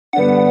Hey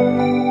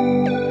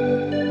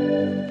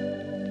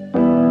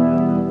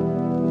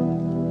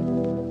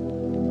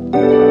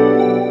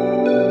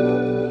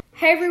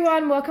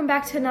everyone, welcome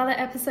back to another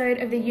episode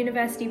of the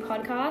University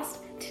Podcast.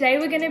 Today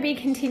we're going to be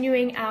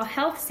continuing our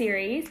health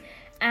series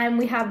and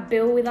we have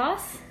Bill with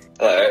us.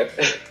 Hello.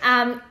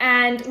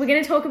 And we're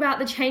going to talk about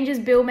the changes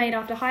Bill made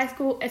after high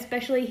school,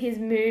 especially his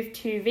move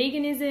to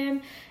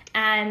veganism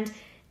and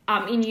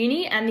in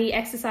uni and the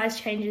exercise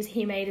changes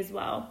he made as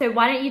well. So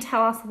why don't you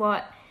tell us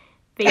what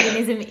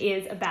veganism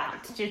is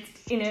about, just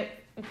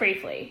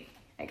briefly,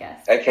 I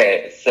guess.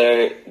 Okay,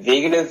 so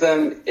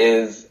veganism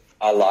is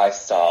a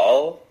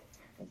lifestyle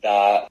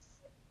that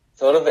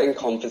sort of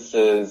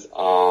encompasses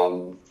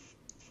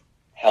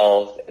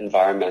health,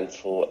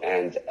 environmental,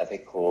 and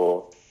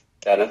ethical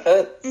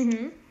benefits.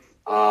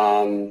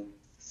 Mm-hmm.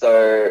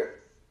 So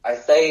I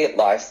say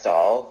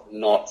lifestyle,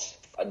 not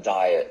a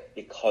diet,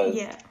 because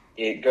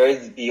it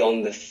goes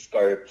beyond the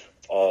scope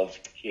of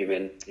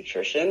human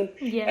nutrition.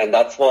 Yeah. And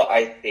that's what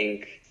I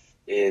think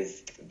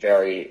is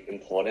very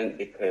important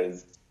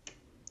because,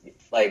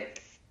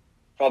 like,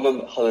 from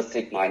a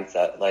holistic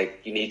mindset, like,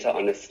 you need to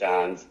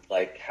understand,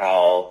 like,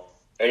 how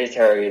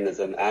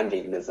vegetarianism and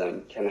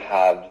veganism can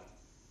have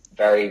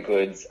very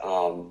good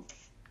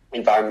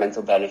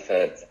environmental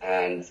benefits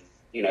and,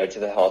 to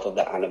the health of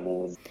the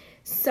animals.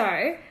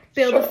 So,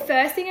 Bill, The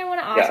first thing I want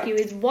to ask you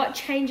is what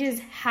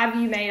changes have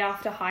you made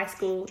after high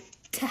school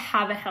to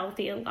have a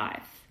healthier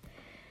life?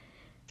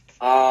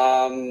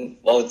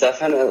 Well,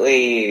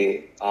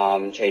 definitely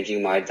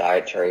changing my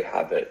dietary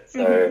habits.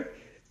 So,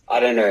 I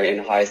don't know, in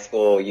high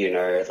school,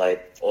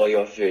 like, all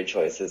your food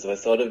choices were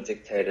sort of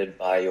dictated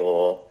by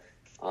your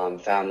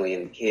family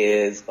and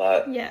peers,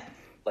 but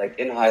like,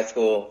 in high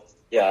school,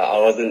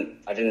 I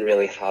didn't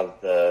really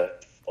have the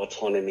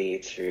autonomy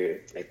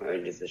to make my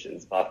own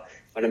decisions. But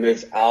when I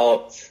moved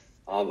out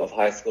of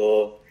high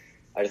school,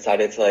 I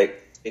decided to, like,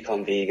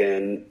 become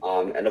vegan,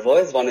 and I've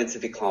always wanted to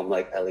become,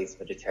 like, at least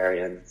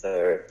vegetarian.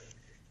 So,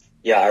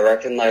 I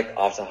reckon, like,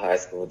 after high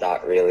school,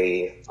 that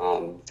really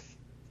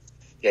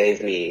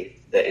gave me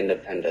the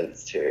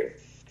independence to,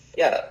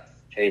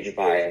 change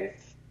my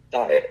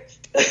diet.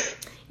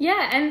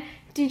 And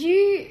did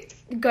you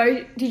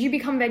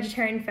become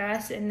vegetarian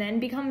first and then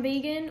become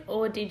vegan,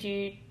 or did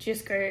you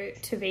just go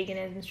to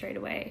veganism straight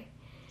away?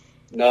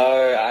 No,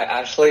 I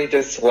actually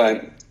just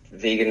went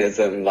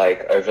veganism,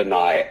 like,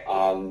 overnight.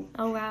 Oh,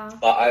 wow.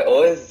 But I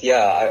always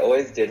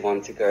did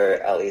want to go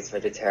at least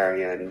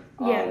vegetarian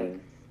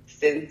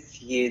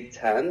since year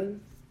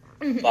 10.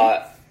 Mm-hmm.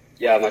 But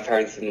my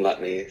parents didn't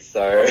let me,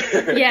 so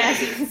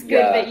it's good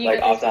that you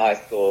after high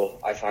school,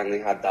 I finally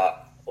had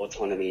that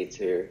autonomy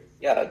to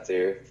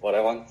do what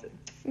I wanted.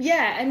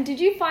 And did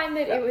you find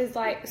that it was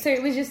like, so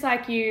it was just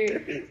like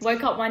you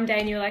woke up one day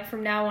and you were like,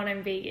 from now on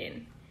I'm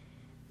vegan?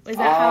 Was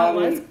that how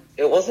it was?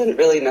 It wasn't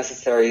really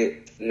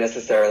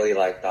necessarily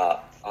like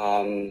that,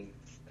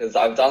 because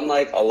I've done,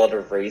 like, a lot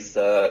of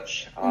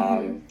research,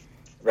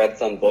 read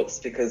some books,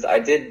 because I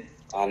did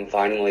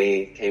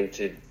finally came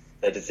to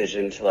the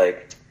decision to,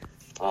 like,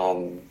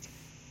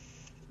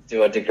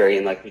 do a degree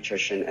in, like,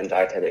 nutrition and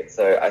dietetics.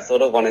 So I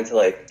sort of wanted to,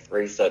 like,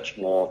 research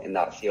more in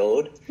that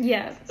field.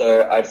 Yeah.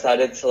 So I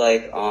decided to,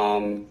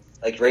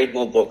 like read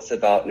more books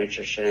about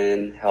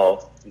nutrition,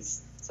 health, and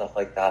stuff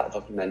like that,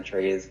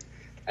 documentaries.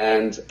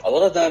 And a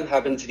lot of them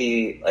happened to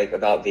be, like,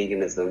 about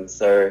veganism.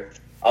 So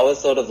I was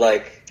sort of,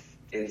 like,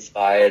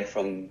 inspired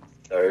from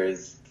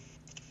those,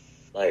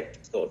 like,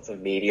 sorts of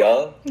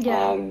media.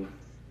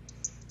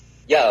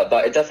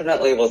 But it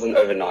definitely wasn't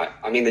overnight.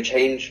 I mean, the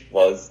change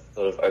was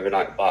sort of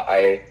overnight, but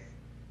I,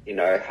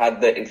 had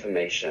the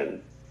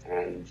information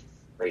and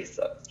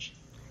research.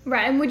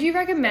 Right, and would you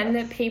recommend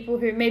that people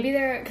who,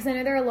 because I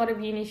know there are a lot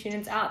of uni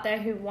students out there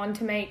who want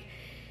to make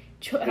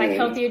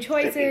healthier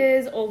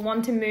choices or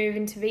want to move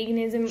into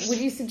veganism, would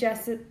you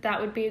suggest that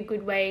would be a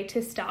good way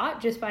to start,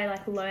 just by,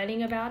 like,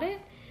 learning about it?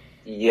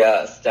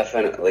 Yes,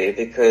 definitely,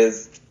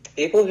 because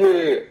people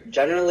who,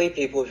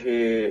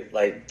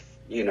 like,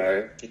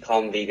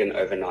 become vegan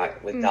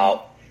overnight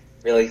without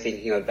really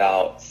thinking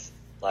about,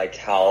 like,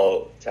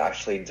 how to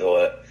actually do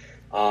it,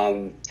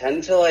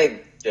 tend to,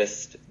 like,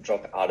 just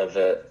drop out of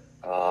it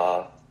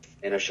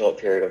in a short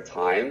period of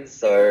time.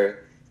 So,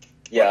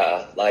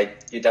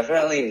 like, you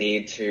definitely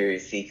need to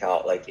seek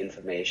out, like,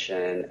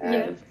 information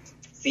and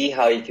see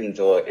how you can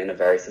do it in a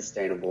very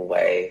sustainable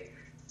way.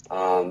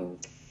 And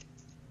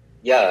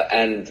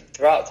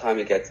throughout time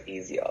it gets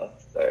easier.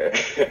 So,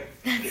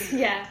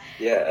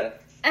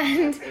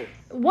 And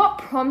what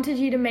prompted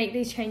you to make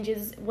these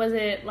changes? Was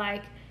it,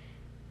 like,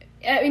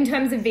 in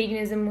terms of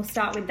veganism, we'll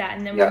start with that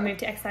and then we'll move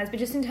to exercise, but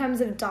just in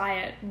terms of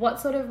diet, what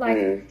sort of,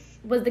 like,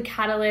 was the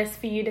catalyst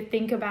for you to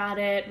think about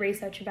it,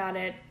 research about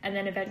it, and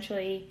then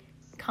eventually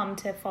come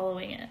to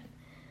following it?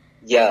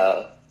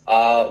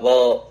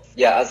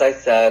 As I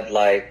said,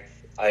 like,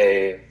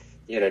 I,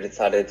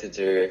 decided to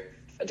do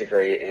a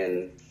degree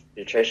in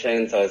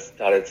nutrition, so I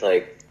started to,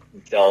 like,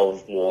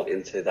 delve more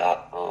into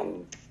that,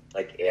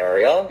 like,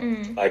 area.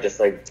 I just,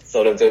 like,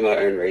 sort of do my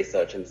own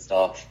research and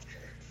stuff.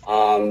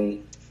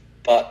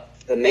 But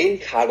the main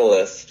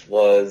catalyst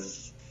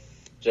was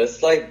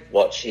just like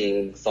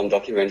watching some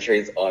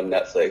documentaries on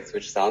Netflix,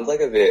 which sounds like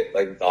a bit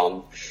like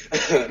dumb.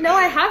 No,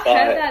 I have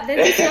heard that.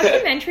 There's this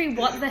documentary,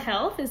 What the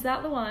Health? Is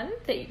that the one?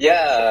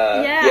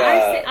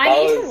 Yeah.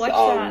 I need to watch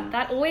that.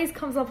 That always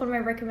comes up on my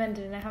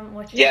recommended and I haven't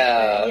watched it.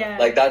 Yeah,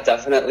 like that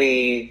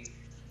definitely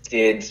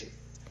did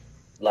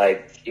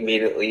like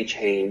immediately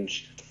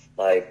change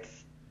like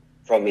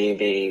from me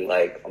being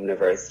like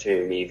omnivorous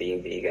to me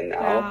being vegan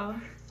now.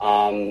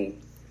 Wow.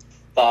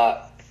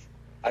 But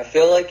I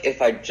feel like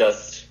if I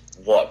just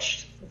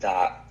watched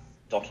that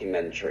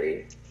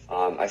documentary,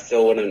 I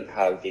still wouldn't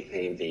have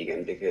become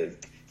vegan because,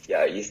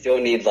 you still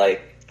need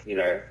like,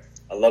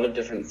 a lot of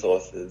different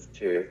sources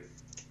to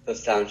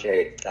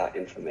substantiate that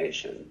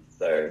information.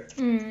 So,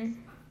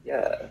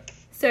 yeah.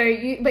 So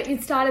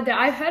you started there.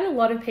 I've heard a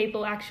lot of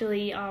people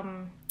actually,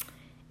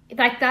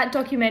 like that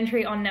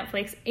documentary on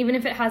Netflix, even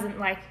if it hasn't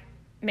like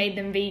made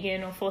them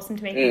vegan or forced them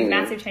to make any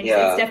massive changes,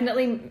 it's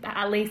definitely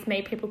at least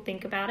made people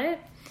think about it.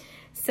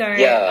 So,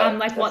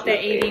 like what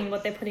they're eating,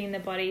 what they're putting in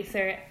their body.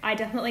 So I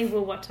definitely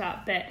will watch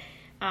that, but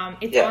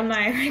it's on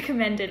my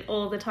recommended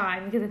all the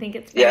time because I think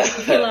it's very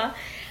popular.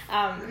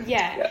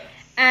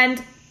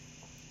 And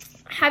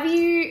have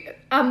you,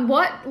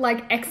 what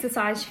like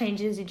exercise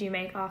changes did you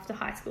make after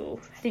high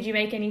school? Did you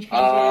make any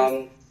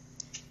changes?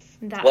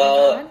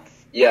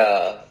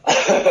 Yeah.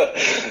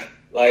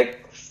 Like,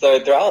 so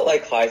throughout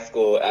like high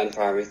school and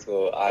primary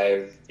school,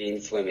 I've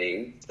been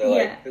swimming. So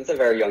like since a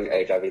very young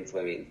age, I've been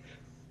swimming.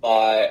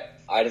 But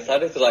I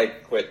decided to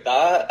like quit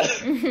that.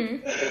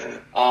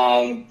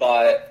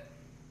 But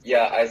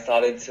yeah, I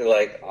started to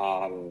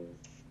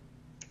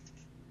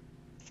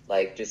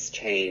like just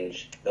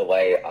change the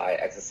way I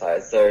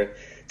exercise. So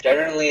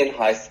generally in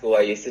high school,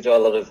 I used to do a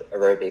lot of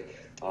aerobic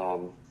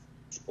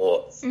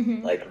sports,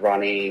 like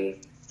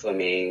running,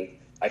 swimming.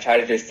 I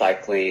tried to do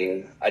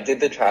cycling. I did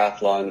the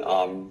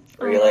triathlon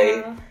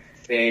relay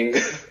thing.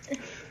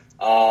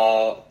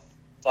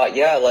 But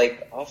yeah,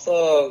 like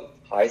after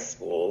high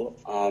school,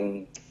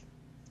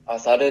 I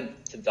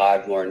started to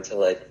dive more into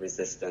like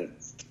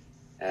resistance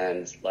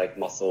and like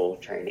muscle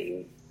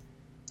training,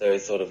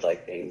 those sort of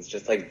like things,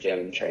 just like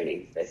gym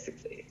training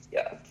basically.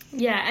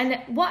 Yeah, and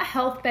what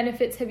health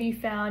benefits have you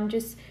found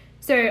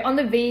so on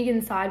the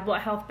vegan side, what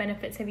health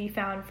benefits have you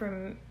found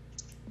from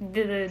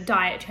the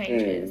diet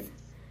changes,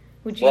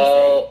 would you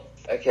say?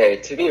 Okay,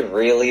 to be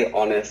really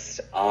honest,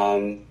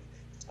 I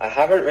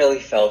haven't really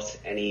felt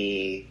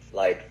any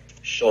like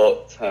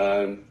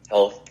short-term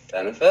health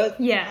benefit.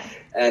 Yeah.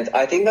 And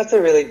I think that's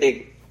a really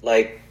big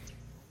like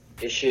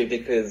issue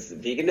because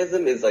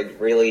veganism is like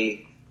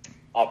really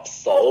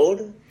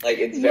upsold. Like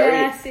it's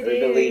very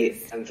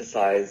overly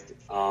emphasized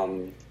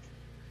in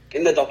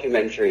the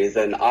documentaries,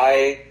 and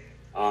I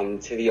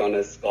to be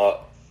honest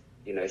got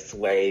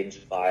swayed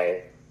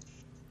by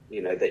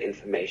the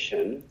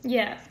information.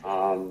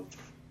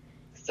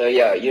 So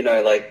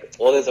like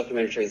all those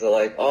documentaries are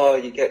like, oh,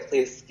 you get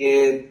clear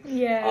skin,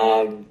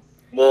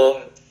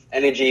 more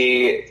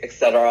energy,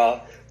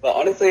 etc. But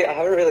honestly, I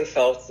haven't really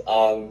felt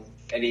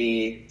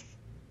any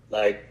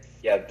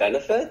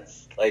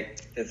benefits, like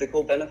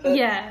physical benefits.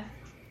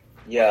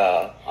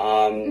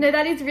 No,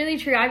 that is really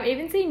true. I've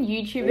even seen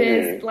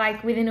YouTubers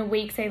like within a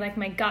week say like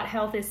my gut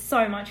health is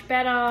so much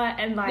better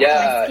and like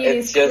my skin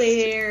is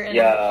clear and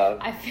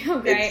I feel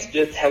great. It's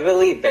just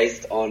heavily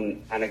based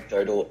on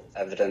anecdotal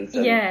evidence.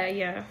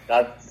 And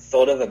that's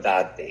sort of a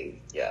bad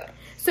thing.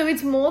 So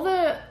it's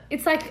more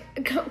it's like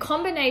a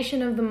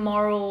combination of the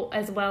moral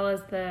as well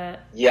as the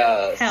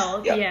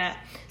health.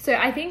 So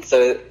I think...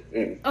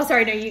 Oh,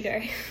 sorry, no, you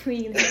go.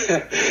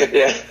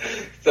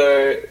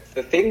 So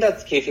the thing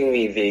that's keeping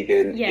me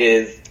vegan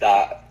is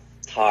that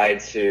tied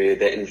to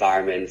the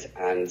environment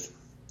and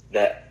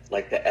the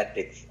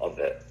ethics of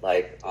it.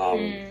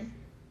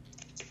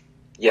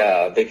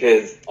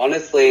 Because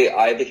honestly,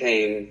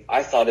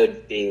 I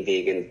started being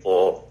vegan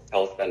for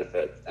health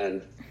benefits,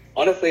 and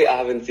honestly, I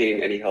haven't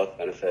seen any health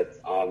benefits.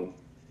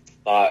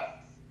 But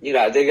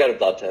I did get a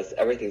blood test.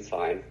 Everything's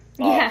fine.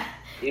 But,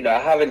 I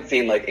haven't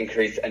seen like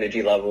increased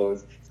energy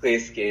levels, clear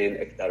skin,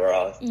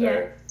 etc.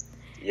 So,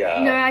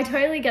 no, I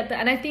totally get that,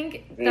 and I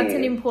think that's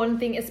an important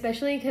thing,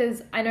 especially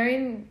because I know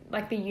in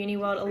like the uni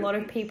world, a lot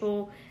of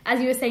people, as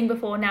you were saying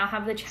before, now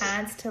have the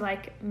chance to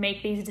like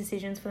make these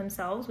decisions for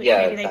themselves, which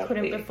maybe they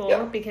couldn't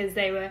before because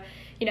they were,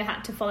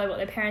 had to follow what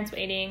their parents were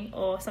eating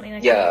or something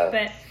like that.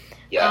 But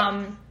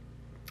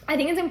I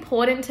think it's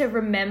important to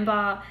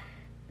remember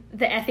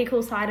the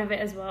ethical side of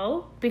it as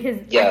well, because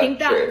I think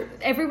that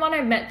everyone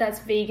I've met that's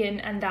vegan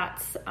and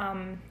that's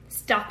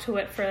stuck to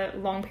it for a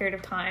long period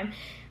of time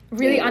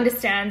really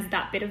understands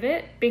that bit of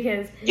it,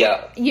 because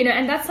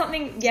and that's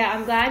something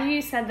I'm glad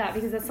you said that,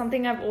 because that's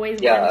something I've always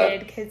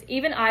wondered, because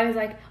even I was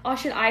like, oh,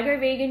 should I go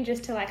vegan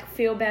just to like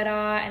feel better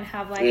and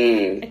have like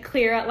a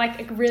clearer,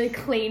 like a really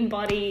clean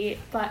body?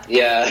 But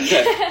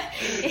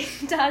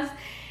it does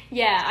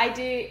I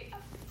do,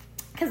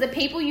 because the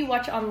people you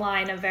watch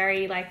online are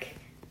very like,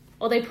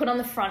 or they put on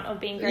the front of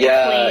being very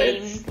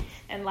clean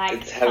and like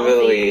it's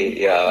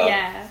heavily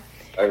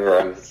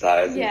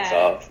overemphasize and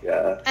stuff.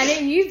 Yeah. And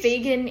are you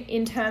vegan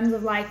in terms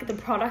of like the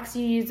products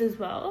you use as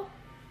well?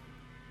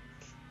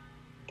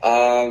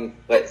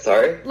 Wait,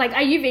 sorry? Like,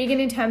 are you vegan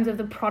in terms of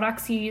the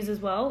products you use as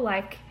well?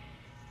 Like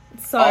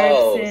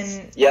soaps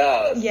and...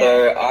 Yeah,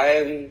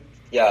 so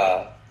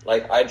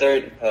like I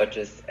don't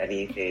purchase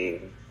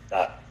anything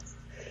that,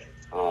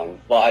 well,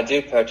 I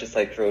do purchase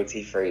like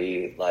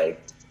cruelty-free,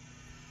 like,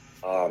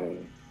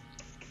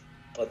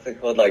 what's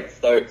it called, like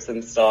soaps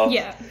and stuff.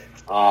 Yeah.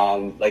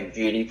 Like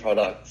beauty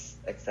products,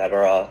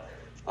 etc.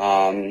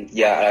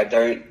 I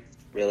don't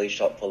really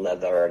shop for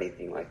leather or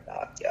anything like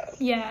that. Yeah.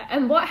 Yeah.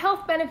 And what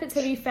health benefits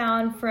have you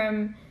found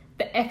from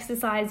the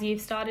exercise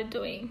you've started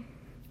doing?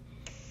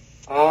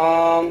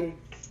 I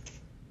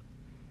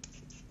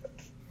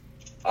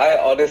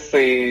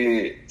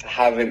honestly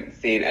haven't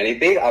seen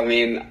anything. I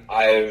mean,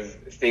 I've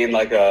seen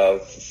like a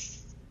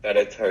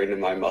better tone in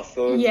my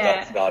muscles. Yeah.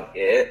 That's about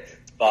it.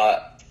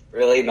 But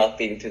really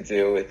nothing to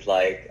do with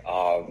like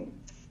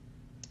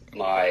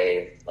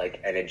my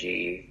like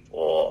energy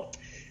or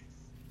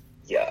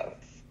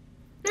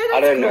No,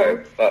 I don't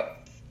know,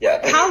 but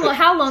yeah.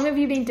 How long have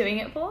you been doing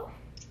it for?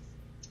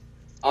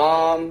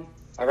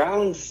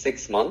 Around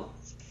 6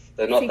 months.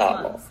 So not 6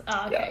 that months. long.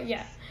 Oh, okay,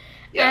 yeah.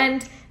 Yeah.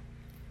 And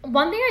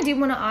one thing I did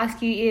want to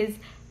ask you is,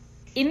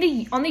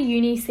 on the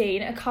uni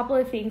scene, a couple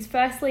of things.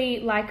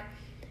 Firstly, like,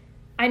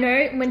 I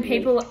know when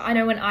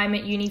I'm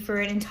at uni for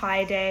an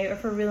entire day or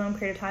for a really long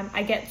period of time,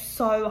 I get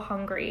so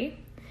hungry.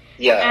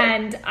 Yeah.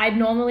 And I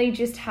normally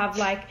just have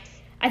like,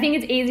 I think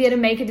it's easier to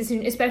make a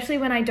decision, especially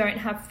when I don't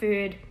have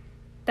food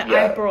that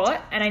I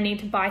brought and I need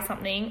to buy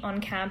something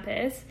on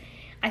campus.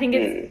 I think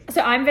it's,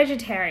 so I'm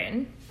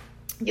vegetarian,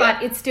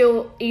 but it's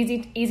still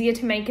easier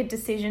to make a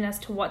decision as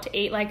to what to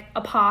eat, like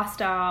a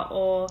pasta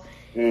or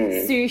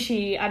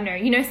sushi, I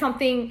don't know,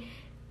 something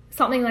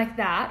like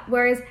that.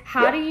 Whereas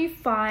how do you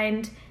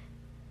find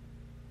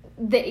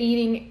the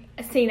eating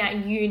scene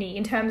at uni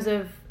in terms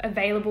of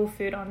available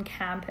food on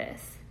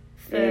campus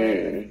for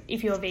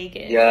if you're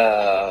vegan?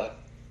 Yeah.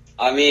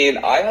 I mean,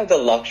 I have the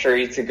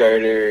luxury to go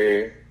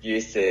to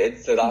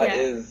USyd, so that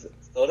is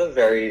sort of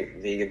very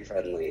vegan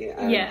friendly.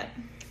 And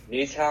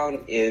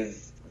Newtown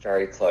is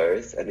very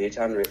close, and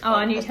Newtown is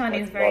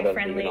very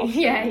friendly.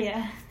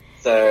 Yeah.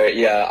 So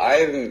yeah,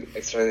 I'm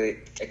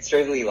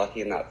extremely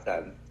lucky in that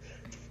sense.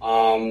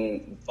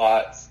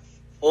 But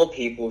for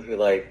people who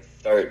like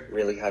don't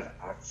really have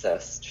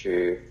access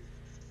to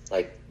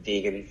like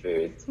vegan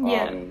foods,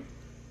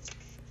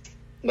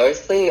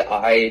 mostly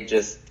I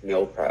just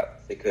meal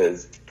prep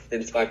because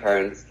since my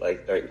parents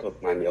like don't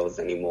cook my meals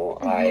anymore,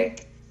 I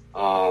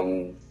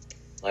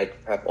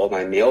like prep all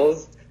my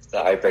meals, so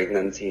I bring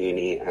them to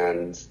uni,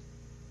 and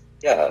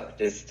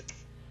just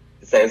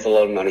saves a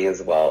lot of money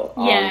as well.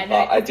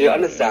 But I do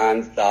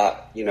understand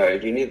that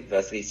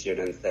university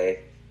students, they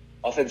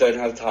often don't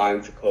have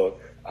time to cook.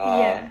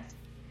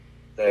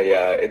 So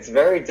it's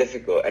very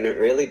difficult, and it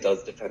really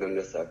does depend on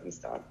the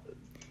circumstances.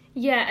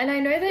 Yeah, and I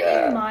know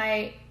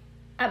that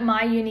at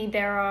my uni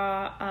there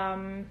are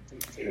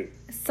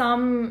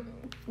some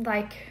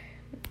like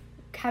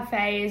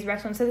cafes,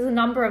 restaurants, so there's a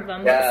number of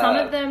them. Some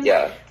of them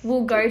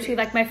will go to,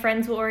 like my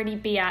friends will already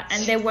be at,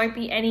 and there won't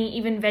be any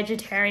even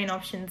vegetarian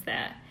options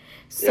there.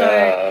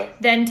 So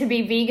then to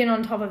be vegan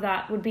on top of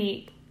that would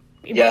be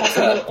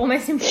impossible,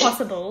 almost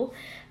impossible.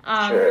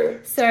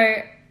 So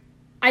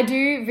I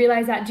do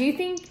realise that. Do you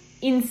think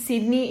in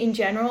Sydney in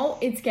general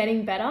it's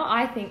getting better?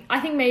 I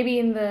think maybe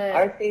in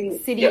the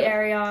city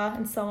area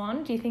and so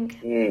on. Do you think?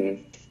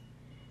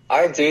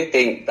 I do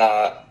think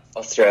that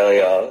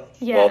Australia,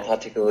 well,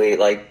 particularly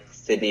like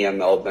Sydney and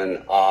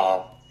Melbourne,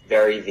 are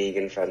very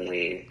vegan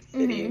friendly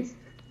cities.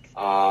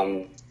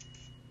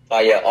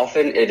 But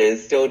often it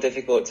is still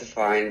difficult to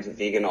find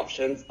vegan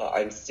options, but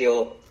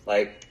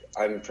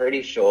I'm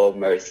pretty sure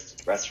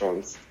most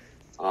restaurants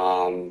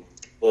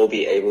will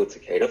be able to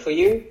cater for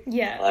you.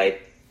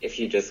 Like if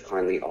you just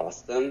kindly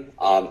ask them.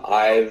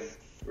 I've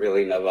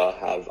really never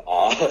have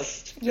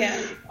asked.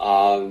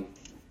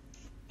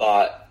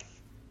 But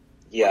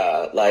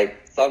like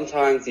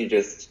sometimes you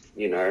just,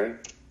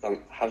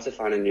 have to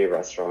find a new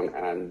restaurant,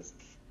 and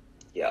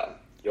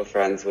your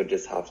friends would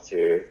just have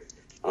to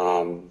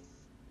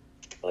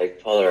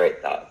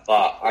tolerate that.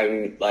 But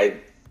I'm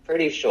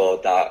pretty sure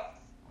that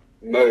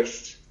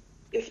most,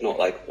 if not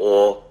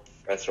all,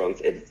 restaurants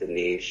in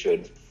Sydney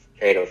should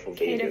cater for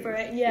vegans. For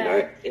it,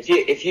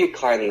 if you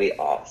kindly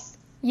ask.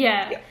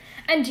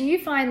 And do you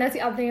find, that's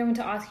the other thing I want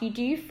to ask you,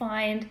 do you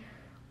find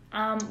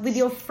with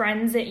your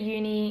friends at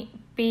uni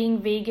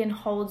being vegan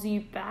holds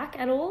you back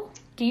at all?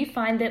 Do you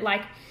find that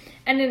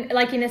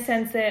in a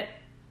sense that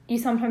you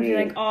sometimes be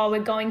like, oh,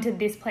 we're going to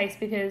this place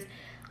because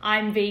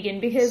I'm vegan?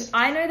 Because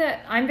I know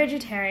that I'm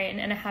vegetarian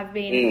and I have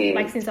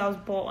been since I was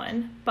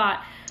born, but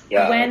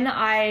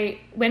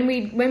when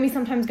we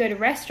sometimes go to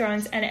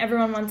restaurants and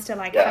everyone wants to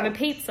have a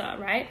pizza,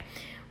 right?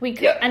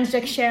 And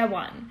share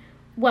one.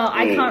 Well,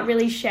 I can't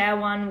really share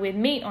one with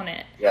meat on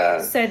it.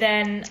 So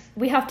then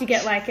we have to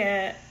get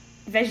a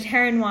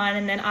vegetarian one,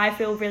 and then I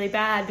feel really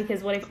bad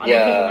because what if other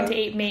people want to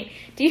eat meat?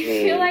 Do you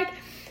feel like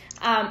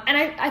And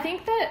I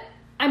think that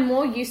I'm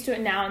more used to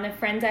it now, and the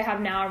friends I have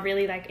now are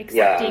really, like,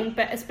 accepting,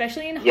 but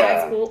especially in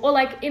high school, or,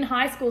 like, in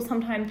high school,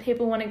 sometimes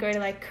people want to go to,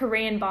 like,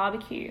 Korean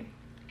barbecue,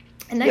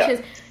 and that's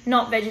just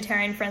not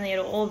vegetarian friendly at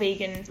all, or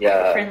vegan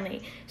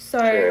friendly.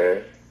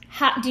 So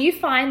do you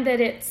find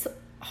that it's,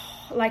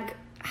 like,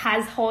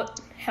 has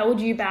held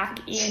you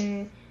back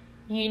in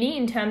uni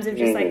in terms of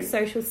just, like,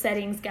 social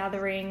settings,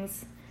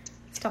 gatherings,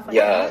 stuff like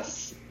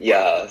that?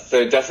 Yeah,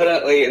 so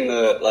definitely in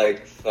the,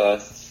 like,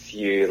 first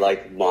few,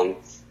 like,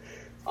 months,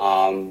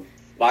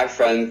 my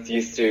friends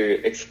used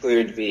to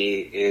exclude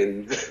me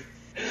in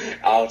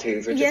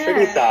outings, which is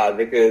pretty sad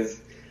because,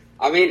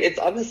 I mean, it's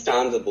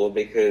understandable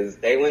because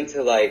they went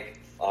to, like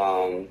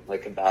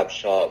kebab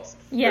shops,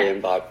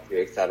 Korean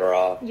barbecue,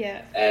 etc.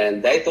 Yeah.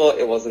 And they thought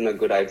it wasn't a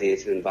good idea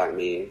to invite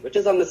me, which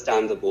is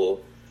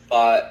understandable.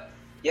 But,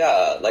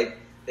 yeah, like,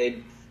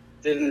 they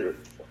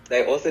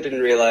also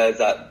didn't realize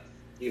that,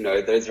 you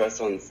know, those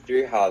restaurants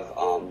do have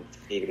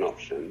vegan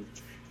options.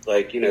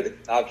 Like, you know, the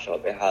kebab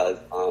shop, it has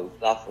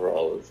falafel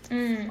rolls.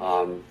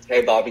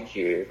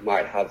 K-barbecue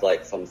might have,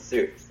 like, some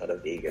soups that are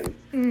vegan.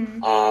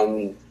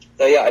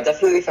 So, yeah, I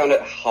definitely found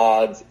it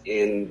hard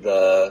in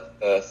the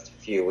first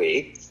few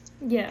weeks.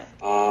 Yeah.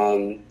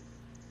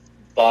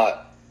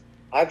 But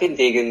I've been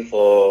vegan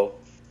for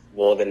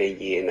more than a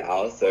year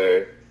now,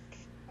 so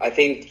I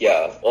think,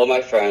 all my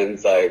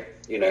friends, like,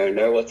 you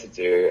know what to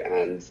do,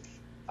 and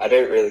I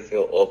don't really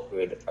feel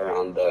awkward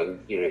around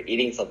them, you know,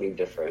 eating something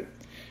different.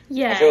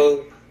 Yeah. I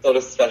feel sort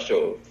of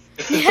special.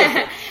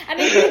 Yeah, and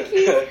I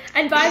think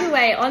and by the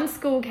way, on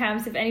school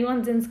camps, if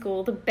anyone's in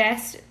school, the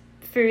best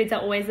foods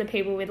are always the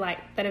people with, like,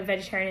 that are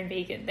vegetarian and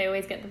vegan. They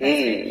always get the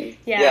best food.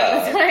 Yeah,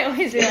 that's what I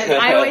always realized.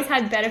 I always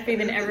had better food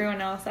than everyone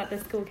else at the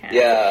school camp.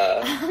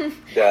 Yeah,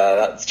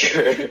 that's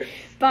true.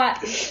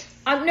 But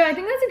no, I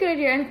think that's a good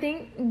idea. I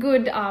think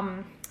good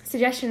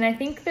suggestion. I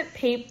think that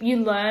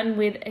you learn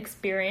with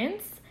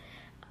experience.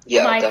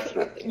 Yeah, like,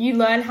 definitely. You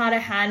learn how to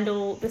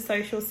handle the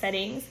social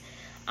settings.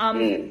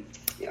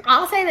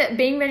 I'll say that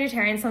being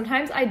vegetarian,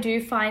 sometimes I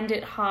do find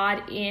it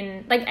hard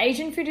in, like,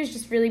 Asian food is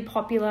just really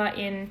popular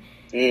in,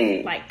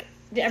 like,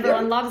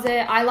 everyone loves it.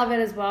 I love it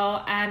as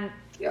well. And,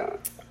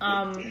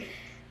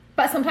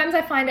 but sometimes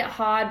I find it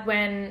hard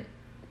when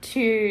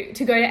to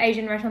go to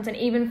Asian restaurants and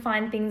even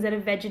find things that are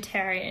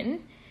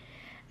vegetarian.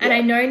 And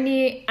I know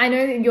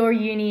that your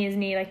uni is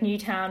near, like,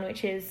 Newtown,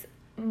 which is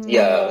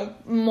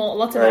more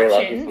lots of very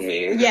options. Lucky for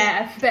me.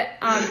 Yeah, but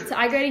so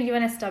I go to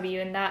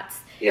UNSW, and that's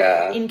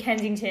in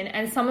Kensington,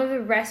 and some of the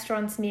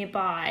restaurants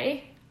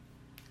nearby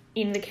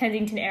in the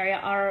Kensington area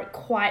are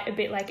quite a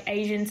bit like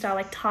Asian style,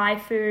 like Thai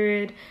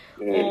food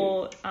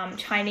or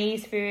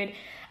Chinese food,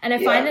 and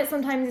I find that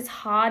sometimes it's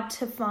hard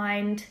to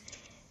find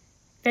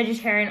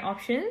vegetarian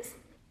options.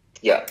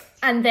 Yeah,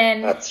 and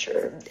then that's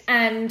true.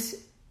 And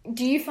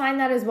do you find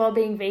that as well,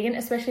 being vegan,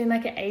 especially in,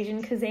 like, an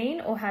Asian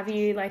cuisine, or have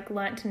you, like,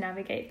 learnt to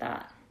navigate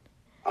that?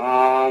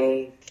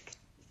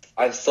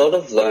 I've sort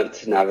of learnt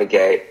to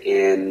navigate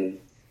in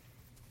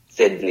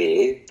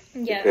Sydney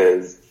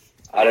because,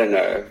 I don't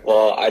know,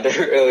 well, I don't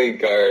really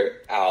go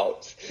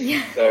out.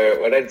 Yeah.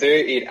 So when I do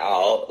eat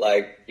out,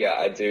 like,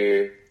 I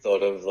do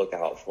sort of look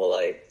out for,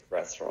 like,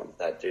 restaurants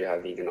that do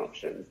have vegan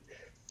options.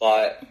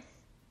 But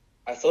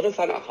I sort of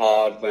found it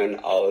hard when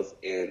I was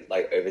in,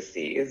 like,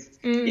 overseas.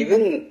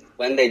 Even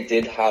when they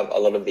did have a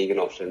lot of vegan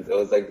options, it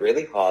was, like,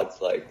 really hard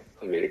to, like,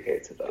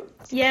 communicate to them.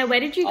 Yeah,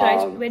 where did you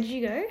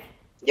go?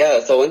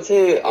 Yeah, so I went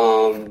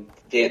to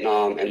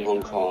Vietnam and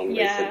Hong Kong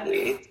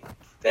recently.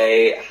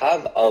 They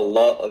have a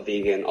lot of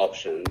vegan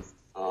options.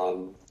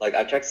 Like,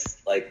 I checked,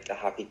 like, the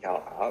Happy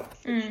Cow app,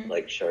 which,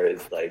 like, shows,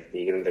 like,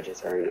 vegan and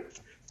vegetarian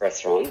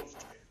restaurants.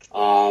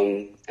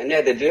 And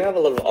they do have a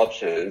lot of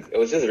options. It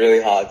was just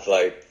really hard to,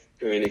 like,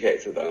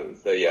 communicate to them.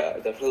 So I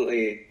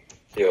definitely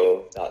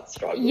feel that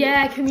struggle.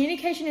 Yeah,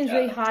 communication is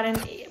really hard. And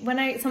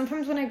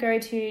sometimes when I go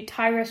to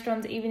Thai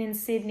restaurants, even in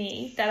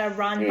Sydney, that are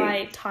run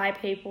by Thai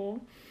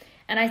people,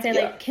 and I say,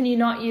 like, can you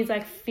not use,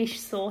 like,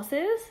 fish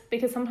sauces?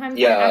 Because sometimes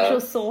the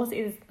actual sauce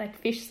is, like,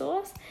 fish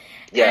sauce.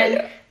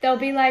 They'll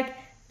be like,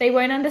 they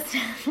won't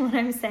understand what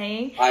I'm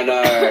saying. I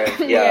know.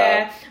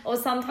 Or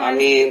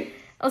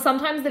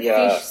sometimes the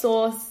fish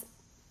sauce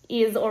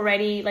is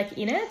already, like,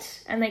 in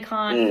it, and they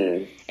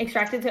can't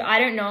extract it. So I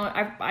don't know.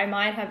 I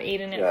might have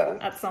eaten it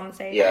at some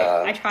stage.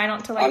 Yeah. I try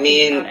not to, like,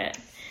 think about it.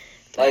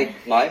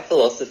 Like, my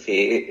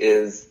philosophy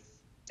is,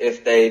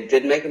 if they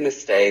did make a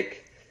mistake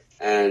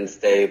and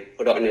they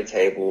put it on your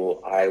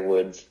table, I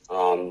would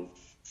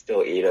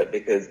still eat it,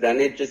 because then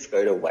it'd just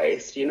go to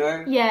waste, you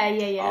know?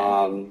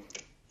 Yeah.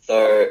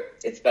 So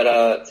it's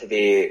better to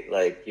be,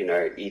 like, you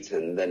know,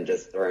 eaten than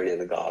just thrown in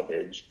the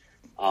garbage.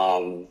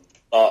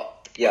 But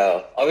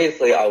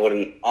obviously I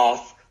wouldn't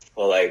ask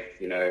for, like,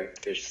 you know,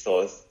 fish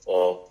sauce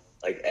or,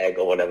 like, egg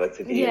or whatever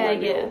to be my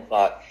meal.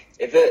 But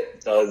if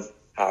it does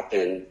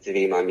happen to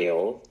be my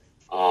meal,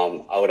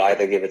 I would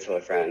either give it to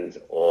a friend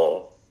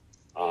or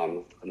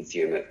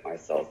consume it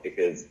myself,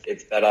 because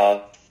it's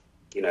better,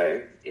 you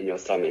know, in your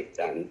stomach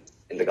than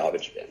in the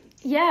garbage bin.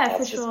 Yeah,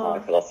 That's for just sure. my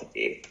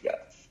philosophy. Yeah.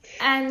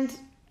 And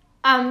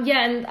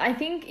Yeah, and I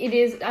think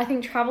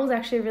travel is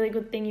actually a really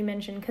good thing you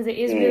mentioned, because it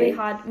is really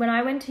hard. When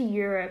I went to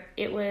Europe,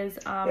 it was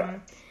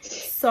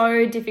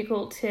so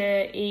difficult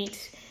to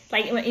eat.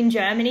 Like in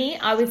Germany,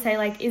 I would say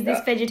like, is this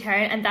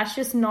vegetarian? And that's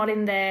just not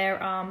in their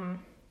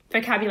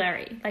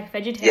vocabulary. Like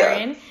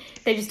vegetarian,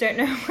 they just don't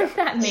know what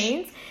that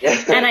means.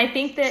 And I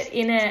think that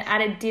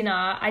at a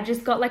dinner, I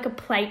just got like a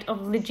plate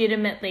of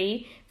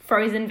legitimately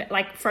frozen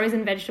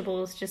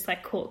vegetables, just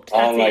like cooked.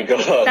 That's my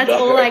God. That's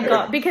all I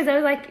got, because I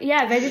was like,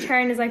 yeah,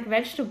 vegetarian is like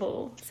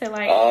vegetable. So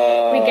like,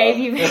 we gave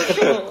you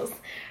vegetables.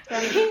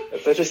 Right?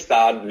 It's such a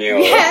sad meal.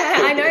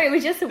 Yeah, I know. It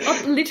was just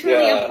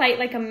literally a plate,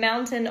 like a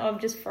mountain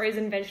of just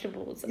frozen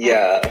vegetables.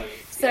 Yeah.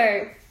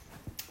 So,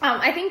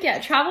 I think,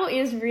 travel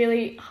is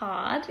really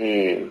hard.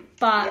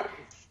 But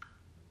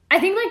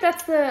I think, like,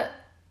 that's not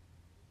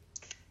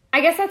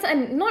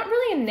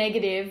really a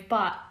negative,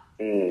 but...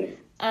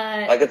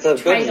 like, it's a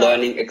good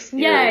learning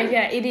experience.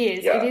 Yeah, it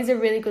is. Yeah. It is a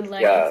really good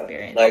learning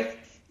experience. Like,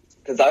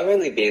 because I've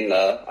only been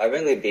there. I've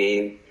only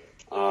been...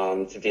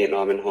 to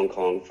Vietnam and Hong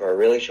Kong for a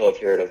really short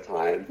period of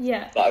time.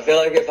 Yeah. But I feel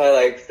like if I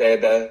like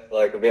stayed there for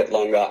like a bit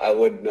longer, I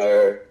would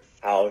know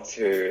how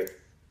to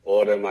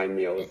order my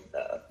meals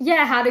there.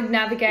 Yeah, how to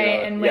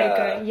navigate and where to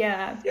go.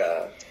 Yeah.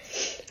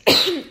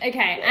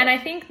 Okay, and I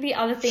think the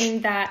other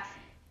thing that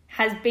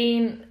has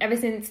been, ever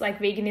since like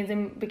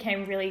veganism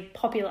became really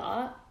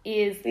popular,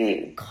 is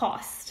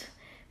cost.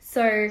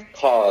 So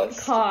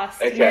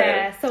cost. Okay.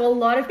 Yeah. So a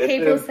lot of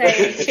people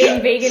say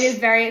being vegan is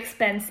very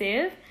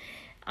expensive.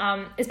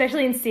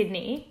 Especially in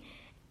Sydney.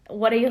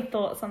 What are your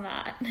thoughts on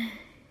that?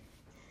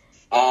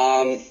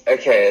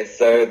 Okay,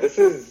 so this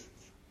is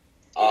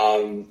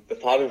the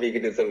part of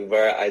veganism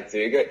where I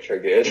do get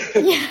triggered.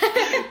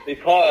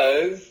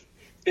 Because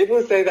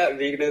people say that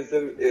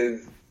veganism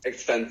is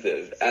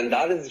expensive, and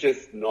that is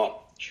just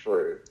not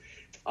true.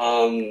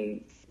 So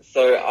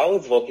I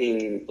was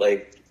walking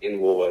like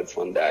in Woolworths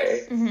one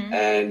day,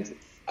 and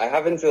I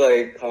happened to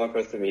like come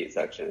across the meat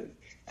section,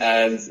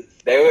 and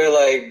they were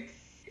like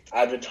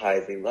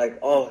advertising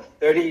like,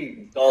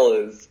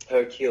 $30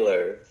 per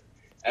kilo.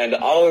 And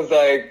I was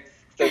like,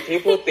 so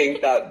people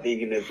think that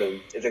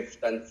veganism is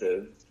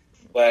expensive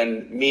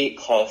when meat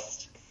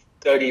costs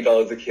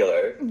 $30 a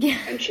kilo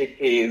and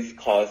chickpeas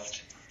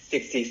cost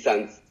 60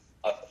 cents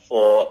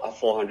for a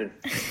 400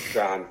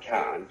 gram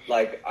can.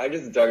 Like, I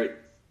just don't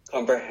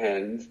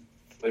comprehend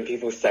when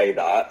people say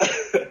that.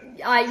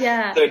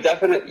 So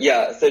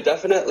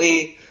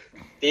definitely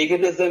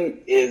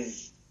veganism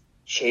is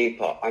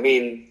cheaper. I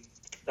mean,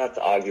 that's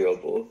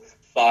arguable,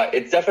 but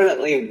it's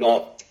definitely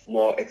not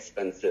more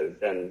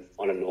expensive than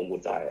on a normal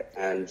diet.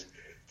 And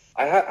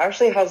I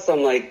actually have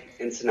some like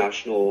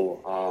international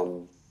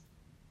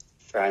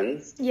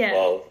friends,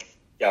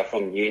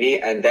 from uni,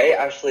 and they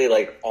actually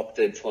like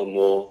opted to a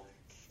more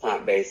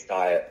plant-based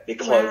diet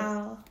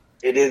because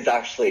it is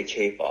actually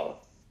cheaper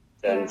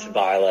than to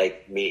buy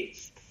like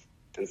meats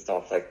and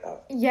stuff like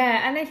that.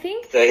 Yeah, and I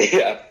think... Sorry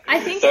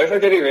for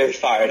getting really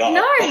fired up.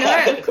 No,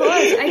 of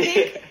course.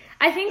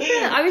 I think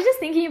that I was just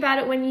thinking about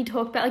it when you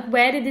talked about, like,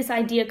 where did this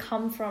idea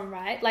come from,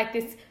 right? Like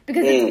this,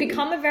 because it's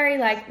become a very,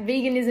 like,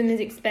 veganism is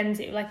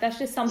expensive. Like, that's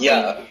just something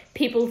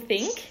people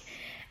think.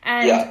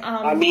 And,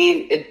 I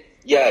mean,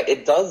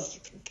 it does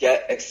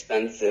get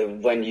expensive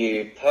when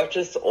you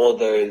purchase all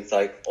those,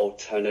 like,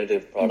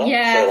 alternative products.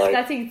 Yes, so, like,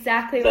 that's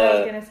exactly what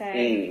I was going to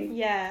say.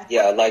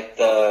 Yeah, like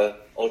the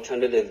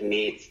alternative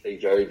meats, the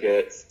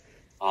yogurts,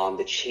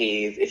 the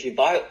cheese. If you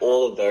buy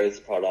all of those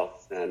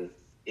products, then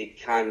it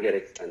can get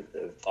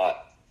expensive,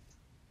 but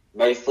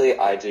mostly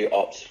I do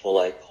opt for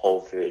like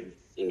whole food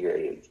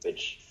ingredients,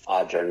 which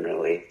are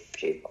generally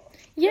cheaper.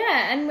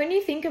 Yeah, and when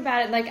you think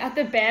about it, like at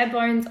the bare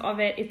bones of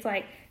it, it's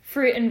like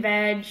fruit and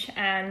veg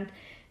and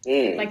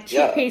like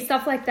chickpeas,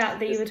 stuff like that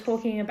you were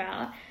talking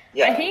about.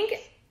 I think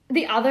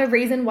the other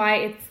reason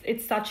why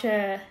it's such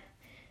a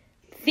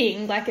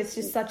thing, like it's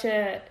just such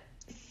a,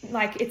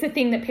 like it's a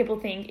thing that people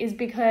think, is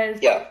because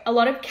a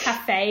lot of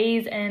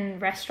cafes and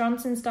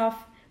restaurants and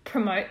stuff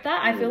promote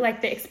that. I feel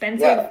like the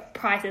expensive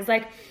prices,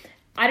 like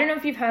I don't know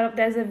if you've heard of,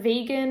 there's a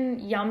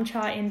vegan yum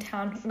cha in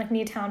town, like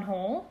near Town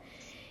Hall.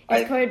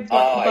 It's called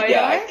Bodo.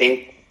 Yeah, I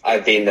think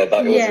I've been there,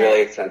 but it was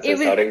really expensive,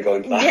 so I didn't go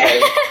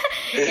inside.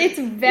 It's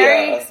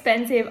very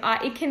expensive.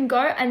 It can go,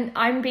 and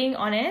I'm being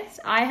honest,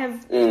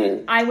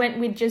 I went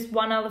with just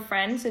one other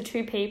friend, so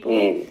 2 people,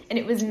 and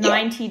it was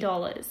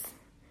 $90.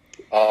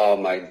 Oh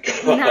my god.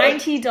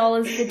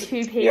 $90 for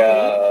 2 people.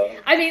 Yeah.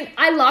 I mean,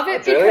 I love it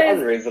it's because... really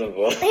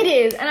unreasonable. It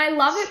is. And I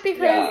love it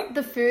because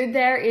the food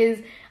there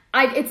is...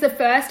 it's the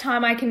first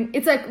time I can...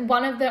 It's like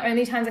one of the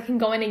only times I can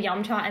go in a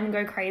yum cha and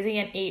go crazy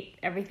and eat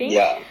everything.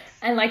 Yeah.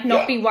 And like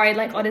not be worried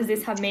like, does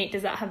this have meat?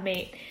 Does that have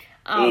meat?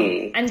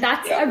 And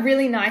that's a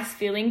really nice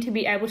feeling, to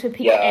be able to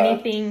pick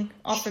anything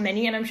off the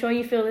menu. And I'm sure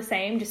you feel the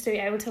same, just to be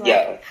able to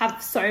like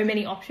have so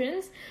many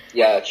options.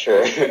 Yeah,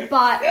 true.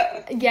 But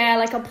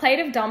like a plate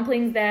of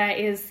dumplings there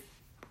is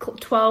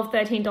 $12,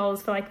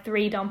 $13 for like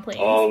 3 dumplings.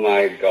 Oh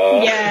my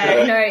god.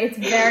 Yeah, no, it's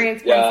very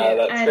expensive. Yeah,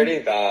 that's pretty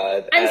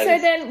bad. And so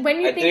then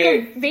when you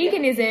think of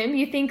veganism,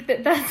 you think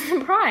that that's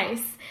the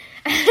price.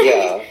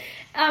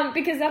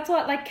 Because that's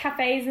what like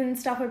cafes and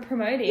stuff are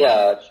promoting.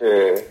 Yeah,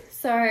 true.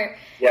 So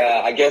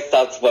yeah, I guess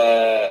that's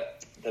where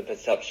the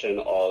perception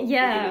of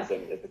Yeah.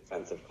 veganism is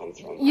expensive comes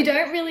from. you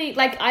don't really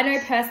like. I know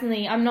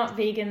personally, I'm not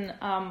vegan,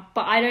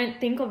 but I don't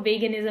think of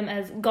veganism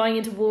as going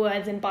into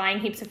Woolworths and buying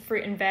heaps of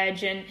fruit and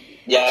veg and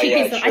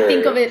chickpeas. I true.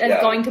 think of it as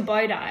Yeah. going to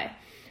Bodhi,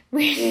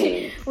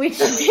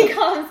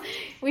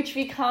 which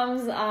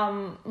becomes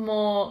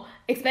more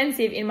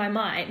expensive in my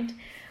mind.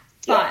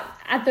 But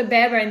at the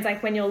bare bones,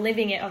 like when you're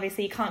living it,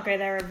 obviously you can't go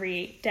there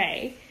every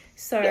day.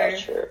 So Yeah,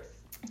 true.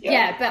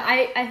 yeah, but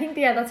I think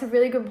that's a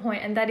really good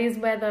point, and that is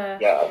where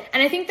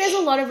and I think there's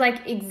a lot of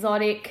like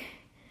exotic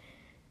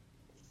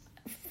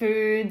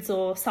foods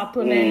or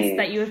supplements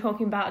that you were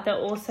talking about that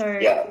also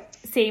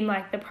seem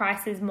like the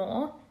price is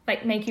more,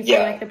 like make you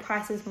feel like the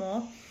price is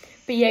more.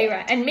 But yeah, you're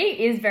right. And meat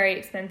is very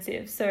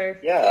expensive, so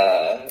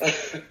Yeah.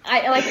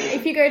 I like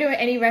if you go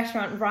to any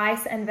restaurant,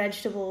 rice and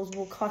vegetables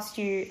will cost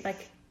you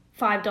like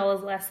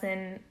 $5 less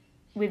than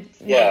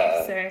with meat.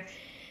 So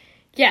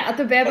yeah, at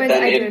the bare bones,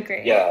 I do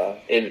agree. Yeah,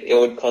 it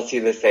would cost you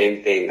the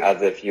same thing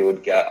as if you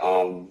would get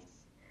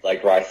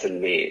like rice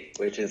and meat,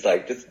 which is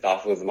like just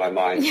baffles my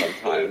mind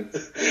sometimes.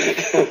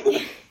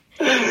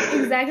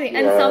 Exactly.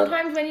 And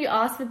sometimes when you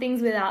ask for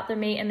things without the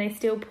meat and they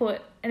still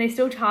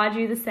charge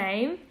you the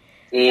same.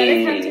 That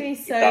has happened to me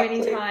so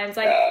many times.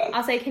 Like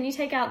I'll say, can you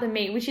take out the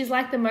meat, which is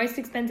like the most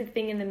expensive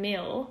thing in the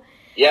meal.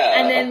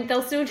 Yeah. And then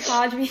they'll still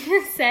charge me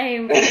the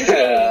same.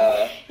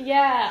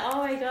 Yeah. Oh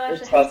my gosh.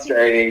 It's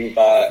frustrating,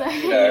 but so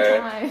you many know,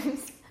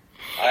 times.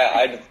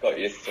 I just got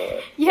used to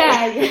it.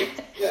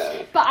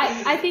 Yeah. But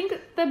I think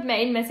the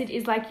main message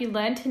is like you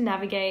learn to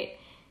navigate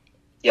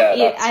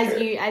it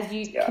as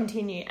you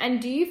continue. And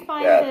do you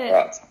find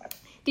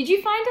did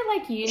you find at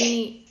like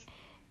uni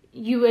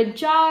you were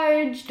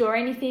judged or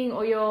anything,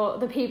 or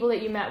the people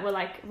that you met were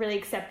like really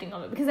accepting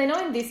of it? Because I know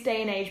in this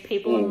day and age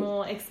people are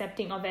more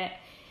accepting of it.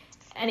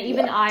 And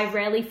even I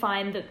rarely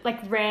find that, like,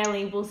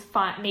 rarely will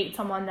meet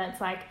someone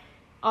that's like,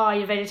 oh,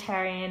 you're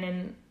vegetarian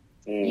and,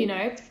 you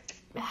know,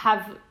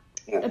 have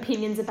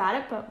opinions about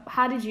it. But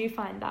how did you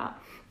find that?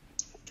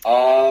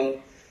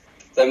 So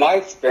my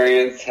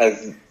experience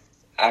has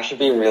actually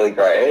been really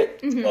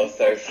great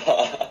so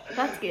far.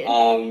 That's good.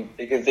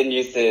 Because in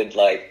UCID,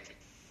 like,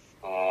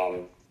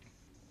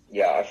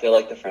 I feel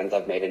like the friends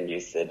I've made in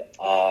UCID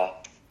are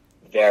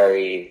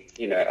very,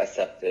 you know,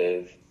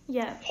 acceptive,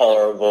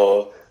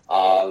 tolerable,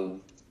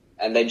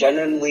 and they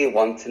genuinely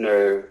want to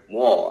know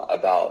more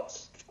about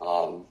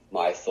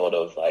my sort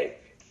of like,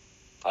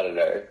 I don't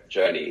know,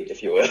 journey,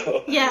 if you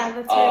will. Yeah,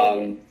 that's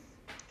right.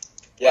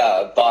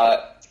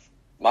 But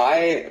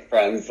my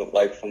friends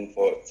like from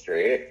Fort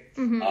Street,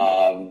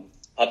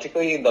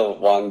 particularly the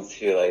ones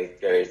who like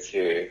go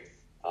to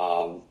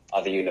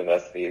other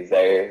universities,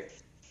 they,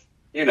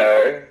 you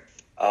know,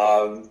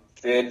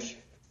 did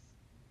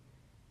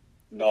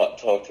not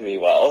talk to me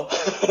well.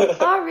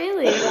 Oh,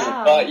 really?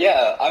 Wow. But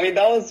yeah, I mean,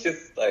 that was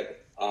just like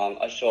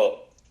a short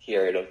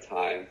period of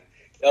time.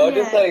 They were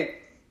just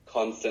like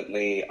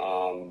constantly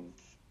saying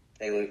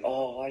like,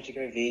 oh, why'd you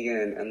go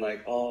vegan? And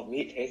like, oh,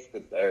 meat tastes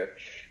good though,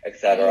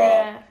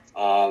 etc.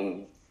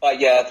 But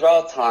yeah,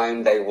 throughout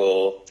time they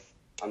will,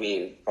 I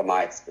mean, from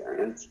my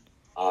experience,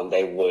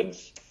 they would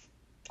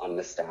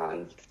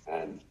understand,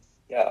 and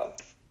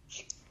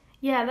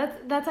Yeah,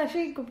 that's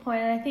actually a good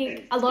point. And I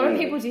think a lot of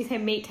people do say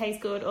meat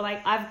tastes good, or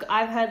like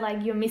I've heard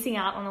like you're missing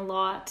out on a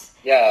lot.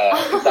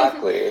 Yeah,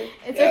 exactly.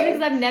 Especially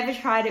because I've never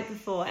tried it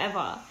before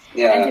ever.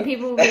 Yeah. And so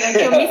people will be like,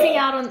 you're missing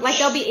out on, like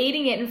they'll be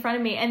eating it in front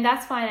of me, and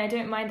that's fine. I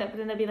don't mind that. But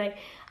then they'll be like,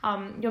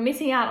 you're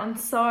missing out on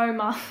so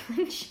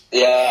much.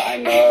 Yeah, I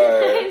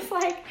know. It's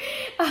like,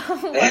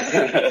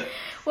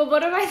 well,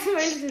 what am I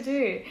supposed to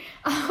do?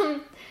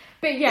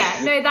 But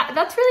yeah, no,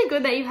 that's really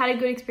good that you've had a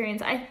good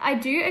experience. I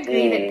do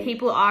agree that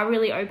people are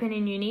really open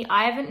in uni.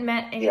 I haven't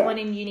met anyone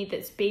in uni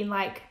that's been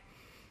like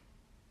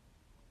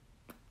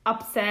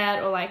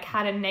upset or like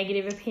had a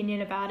negative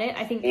opinion about it.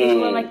 I think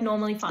people are like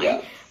normally fine.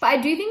 Yeah. But I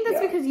do think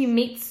that's because you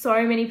meet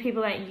so many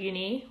people at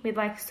uni with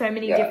like so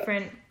many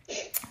different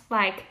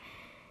like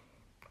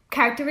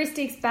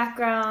characteristics,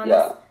 backgrounds,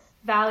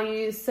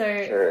 values.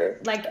 So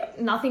like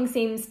nothing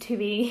seems to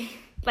be...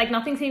 Like,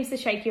 nothing seems to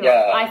shake you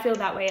up. I feel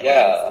that way at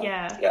least.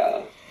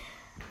 Yeah.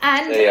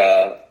 And...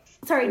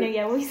 Sorry, no,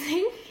 what were you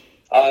saying?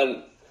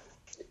 I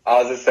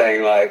was just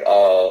saying, like,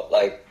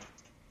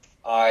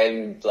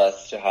 I'm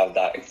blessed to have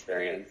that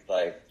experience.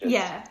 Like,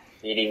 just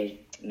meeting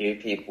new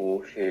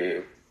people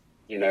who,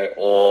 you know,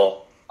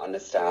 all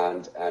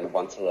understand and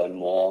want to learn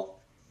more.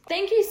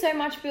 Thank you so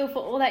much, Bill, for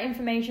all that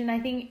information. I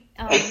think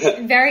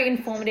very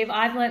informative.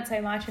 I've learnt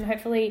so much, and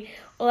hopefully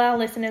all our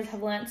listeners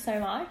have learnt so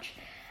much.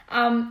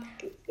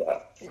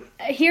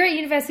 Here at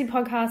University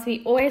Podcast,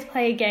 we always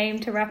play a game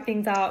to wrap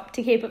things up,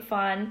 to keep it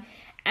fun,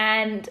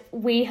 and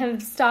we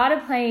have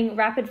started playing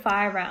Rapid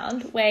Fire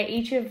Round, where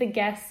each of the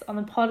guests on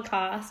the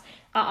podcast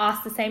are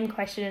asked the same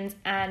questions,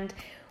 and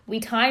we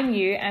time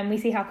you and we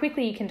see how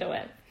quickly you can do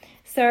it.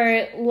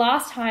 So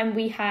last time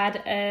we had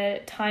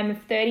a time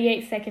of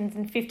 38 seconds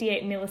and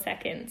 58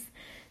 milliseconds.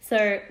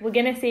 So we're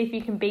going to see if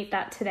you can beat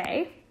that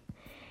today.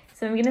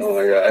 So I'm gonna Oh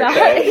my God,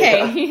 start.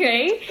 okay. Okay, you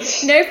ready?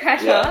 No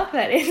pressure. Yeah.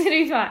 That is gonna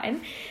be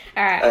fine.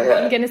 All right, Okay.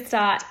 I'm gonna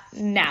start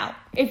now.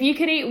 If you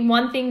could eat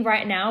one thing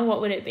right now, what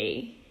would it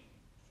be?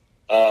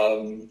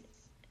 Tofu.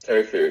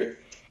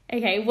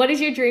 Okay, what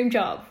is your dream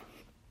job?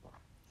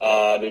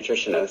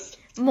 Nutritionist.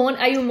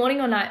 Are you a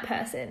morning or night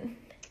person?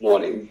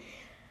 Morning.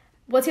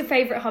 What's your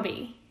favorite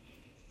hobby?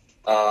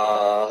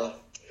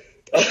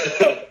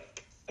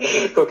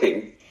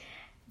 Cooking.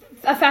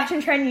 A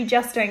fashion trend you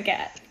just don't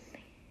get.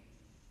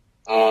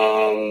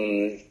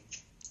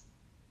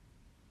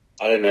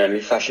 I don't know, any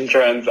fashion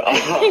trends.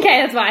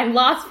 Okay, that's fine.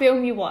 Last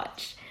film you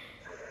watched.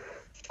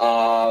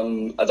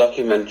 A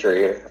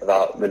documentary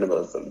about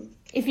minimalism.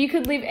 If you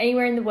could live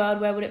anywhere in the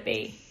world, where would it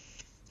be?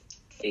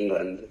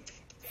 England.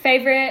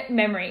 Favorite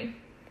memory?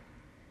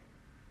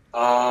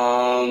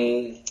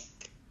 I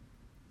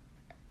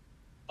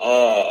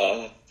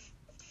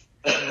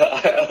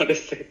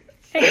honestly...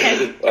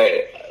 Okay.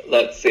 Wait,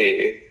 let's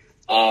see.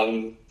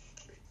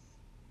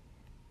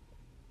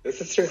 This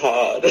is too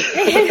hard.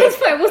 That's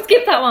fine. We'll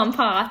skip that one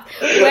part.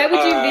 Where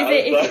would you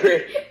visit?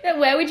 Sorry.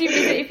 Where would you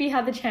visit if you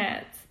had the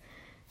chance?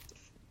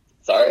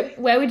 Sorry?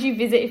 Where would you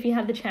visit if you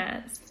had the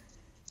chance?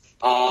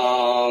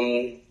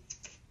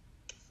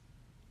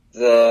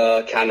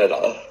 The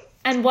Canada.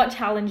 And what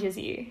challenges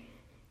you?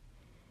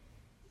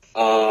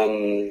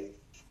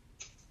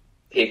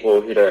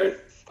 People who don't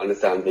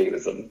understand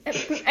veganism.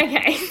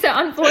 Okay, so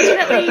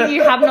unfortunately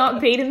you have not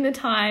beaten the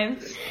time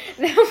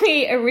that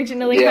we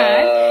originally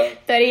had.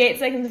 38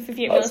 seconds and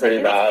 58 That's pretty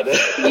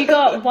milliseconds. bad. You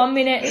got 1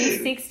 minute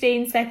and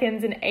 16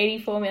 seconds and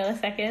 84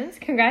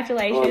 milliseconds.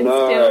 Congratulations.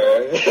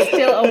 Oh, no.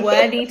 Still a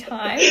worthy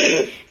time.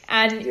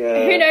 And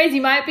Yeah. who knows,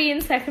 you might be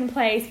in second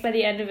place by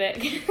the end of it.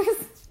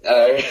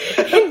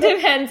 It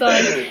depends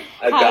on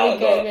how we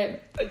go.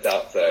 I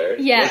doubt so.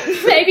 Yeah,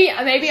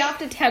 maybe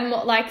after 10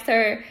 more,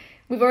 so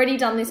we've already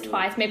done this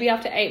twice. Maybe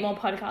after 8 more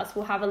podcasts,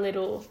 we'll have a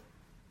little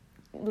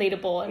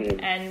leaderboard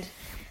and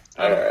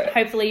Alright.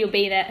 hopefully you'll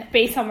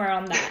be somewhere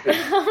on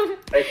that.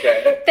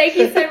 Okay. Thank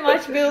you so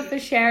much, Bill, for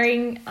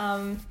sharing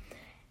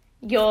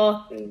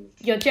your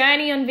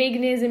journey on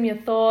veganism, your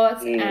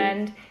thoughts,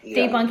 and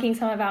debunking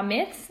some of our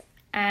myths.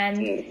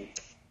 And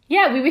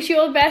yeah, we wish you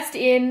all the best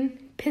in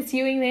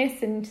pursuing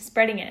this and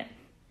spreading it.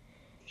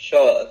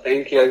 Sure.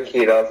 Thank you,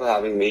 Ankita, for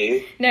having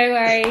me. No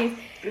worries.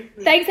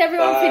 Thanks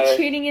everyone Bye. for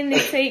tuning in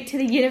this week to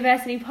the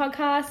University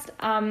Podcast.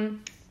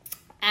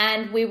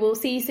 And we will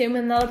see you soon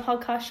with another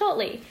podcast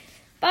shortly.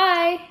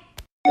 Bye.